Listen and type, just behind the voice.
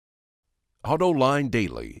AutoLine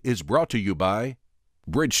Daily is brought to you by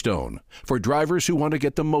Bridgestone. For drivers who want to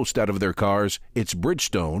get the most out of their cars, it's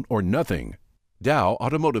Bridgestone or nothing. Dow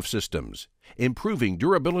Automotive Systems, improving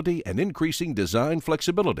durability and increasing design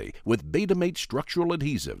flexibility with Betamate structural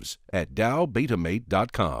adhesives at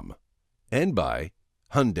dowbetamate.com. And by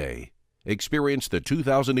Hyundai. Experience the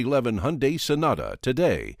 2011 Hyundai Sonata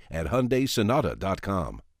today at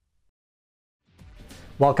HyundaiSonata.com.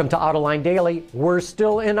 Welcome to AutoLine Daily. We're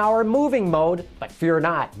still in our moving mode, but fear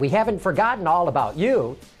not, we haven't forgotten all about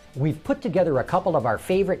you. We've put together a couple of our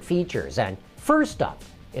favorite features, and first up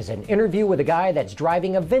is an interview with a guy that's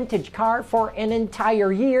driving a vintage car for an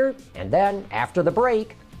entire year, and then, after the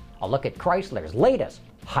break, a look at Chrysler's latest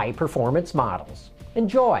high-performance models.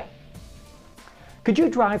 Enjoy! Could you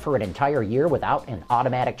drive for an entire year without an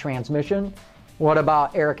automatic transmission? What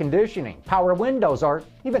about air conditioning, power windows, or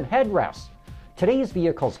even headrests? Today's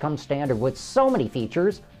vehicles come standard with so many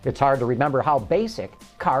features, it's hard to remember how basic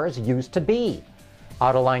cars used to be.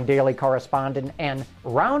 AutoLine Daily correspondent and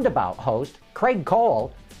Roundabout host Craig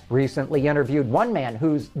Cole recently interviewed one man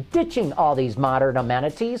who's ditching all these modern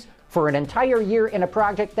amenities for an entire year in a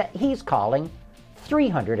project that he's calling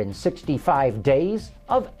 365 Days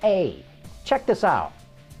of A. Check this out.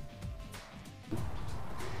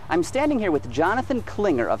 I'm standing here with Jonathan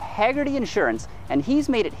Klinger of Hagerty Insurance, and he's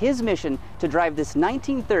made it his mission to drive this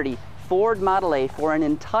 1930 Ford Model A for an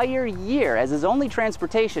entire year as his only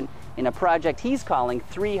transportation in a project he's calling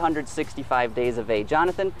 365 Days of A.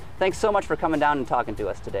 Jonathan, thanks so much for coming down and talking to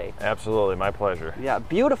us today. Absolutely, my pleasure. Yeah,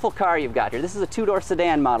 beautiful car you've got here. This is a two-door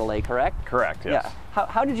sedan Model A, correct? Correct, yes. Yeah.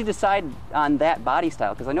 How did you decide on that body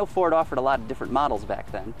style? Because I know Ford offered a lot of different models back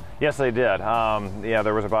then. Yes, they did. Yeah,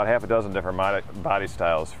 there was about half a dozen different body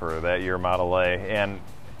styles for that year Model A, and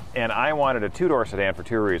I wanted a two-door sedan for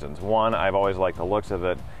two reasons. One, I've always liked the looks of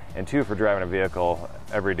it, and two, for driving a vehicle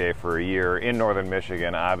every day for a year. In northern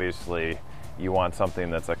Michigan, obviously, you want something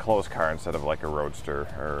that's a closed car instead of like a roadster.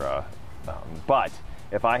 But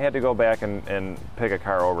if I had to go back and pick a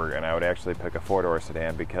car over again, I would actually pick a four-door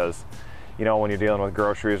sedan because, you know, when you're dealing with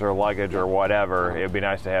groceries or luggage or whatever, it'd be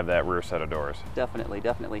nice to have that rear set of doors. Definitely,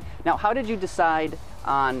 definitely. Now, how did you decide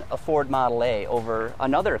on a Ford Model A over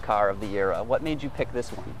another car of the era? What made you pick this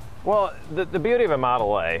one? Well, the beauty of a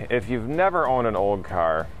Model A, if you've never owned an old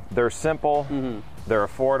car, they're simple, they're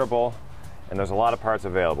affordable, and there's a lot of parts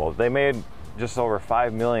available. They made just over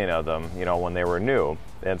 5 million of them, you know, when they were new.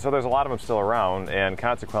 And so there's a lot of them still around, and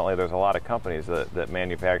consequently there's a lot of companies that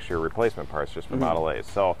manufacture replacement parts just for Model A's.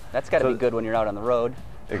 So that's got to be good when you're out on the road.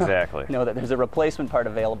 Exactly. You know that there's a replacement part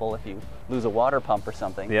available if you lose a water pump or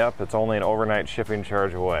something. Yep, it's only an overnight shipping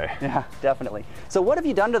charge away. Yeah, definitely. So what have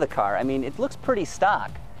you done to the car? I mean, it looks pretty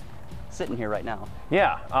stock sitting here right now.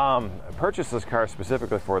 Yeah, I purchased this car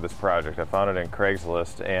specifically for this project. I found it in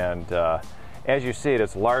Craigslist, and as you see it,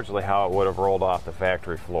 it's largely how it would have rolled off the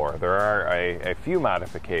factory floor. There are a few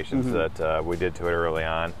modifications that we did to it early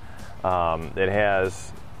on. It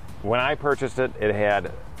has, when I purchased it, it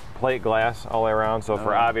had plate glass all the way around, so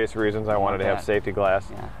for obvious reasons I wanted to have safety glass.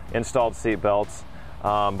 Installed seat belts.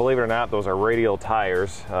 Believe it or not, those are radial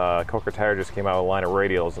tires. Coker Tire just came out with a line of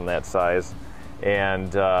radials in that size,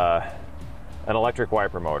 and an electric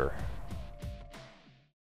wiper motor.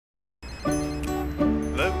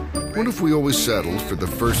 What if we always settled for the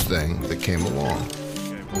first thing that came along?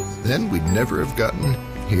 Then we'd never have gotten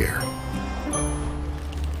here.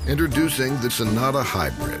 Introducing the Sonata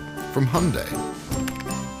Hybrid from Hyundai.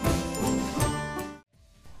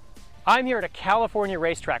 I'm here at a California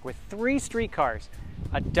racetrack with three street cars,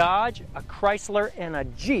 a Dodge, a Chrysler, and a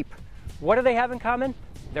Jeep. What do they have in common?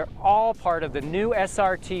 They're all part of the new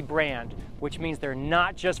SRT brand, which means they're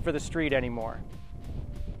not just for the street anymore.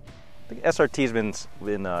 The SRT's been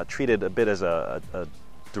treated a bit as a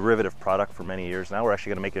derivative product for many years. Now we're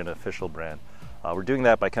actually going to make it an official brand. We're doing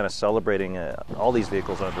that by kind of celebrating all these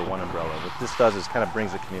vehicles under one umbrella. What this does is kind of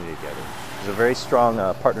brings the community together. There's a very strong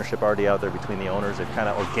partnership already out there between the owners. They've kind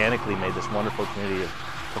of organically made this wonderful community of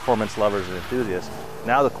performance lovers and enthusiasts.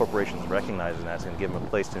 Now the corporation's recognizing that. It's going to give them a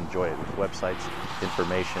place to enjoy it with websites,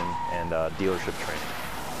 information, and dealership training.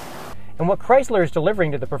 And what Chrysler is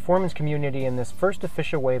delivering to the performance community in this first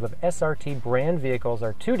official wave of SRT brand vehicles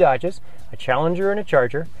are two Dodges, a Challenger and a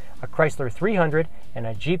Charger, a Chrysler 300, and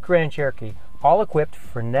a Jeep Grand Cherokee, all equipped,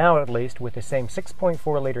 for now at least, with the same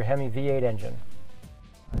 6.4-liter Hemi V8 engine.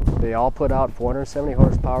 They all put out 470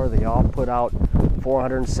 horsepower, they all put out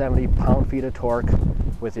 470 pound-feet of torque.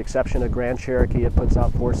 With the exception of Grand Cherokee, it puts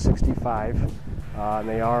out 465. And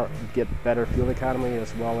they get better fuel economy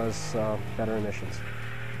as well as better emissions.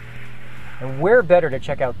 And where better to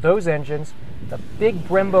check out those engines, the big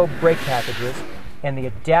Brembo brake packages, and the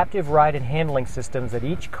adaptive ride and handling systems that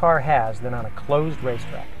each car has than on a closed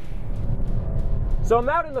racetrack. So I'm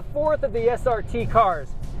out in the fourth of the SRT cars,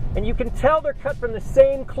 and you can tell they're cut from the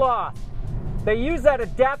same cloth. They use that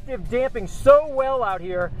adaptive damping so well out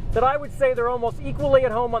here that I would say they're almost equally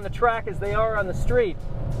at home on the track as they are on the street.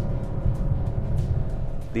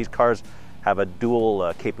 These cars have a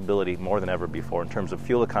dual capability more than ever before in terms of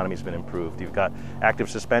fuel economy has been improved. You've got active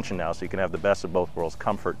suspension now, so you can have the best of both worlds,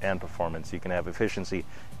 comfort and performance. You can have efficiency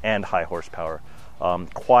and high horsepower,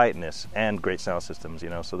 quietness and great sound systems,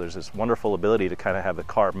 so there's this wonderful ability to kind of have the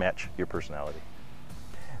car match your personality.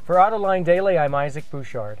 For Autoline Daily, I'm Isaac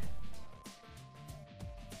Bouchard.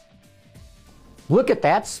 Look at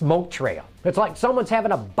that smoke trail. It's like someone's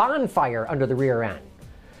having a bonfire under the rear end.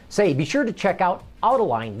 Say, be sure to check out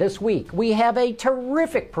Autoline this week. We have a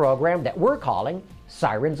terrific program that we're calling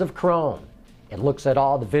Sirens of Chrome. It looks at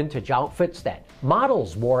all the vintage outfits that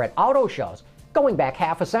models wore at auto shows going back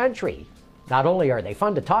half a century. Not only are they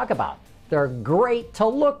fun to talk about, they're great to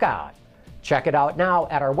look at. Check it out now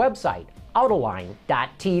at our website,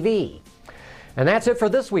 Autoline.tv. And that's it for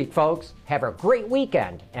this week, folks. Have a great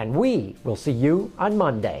weekend, and we will see you on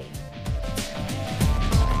Monday.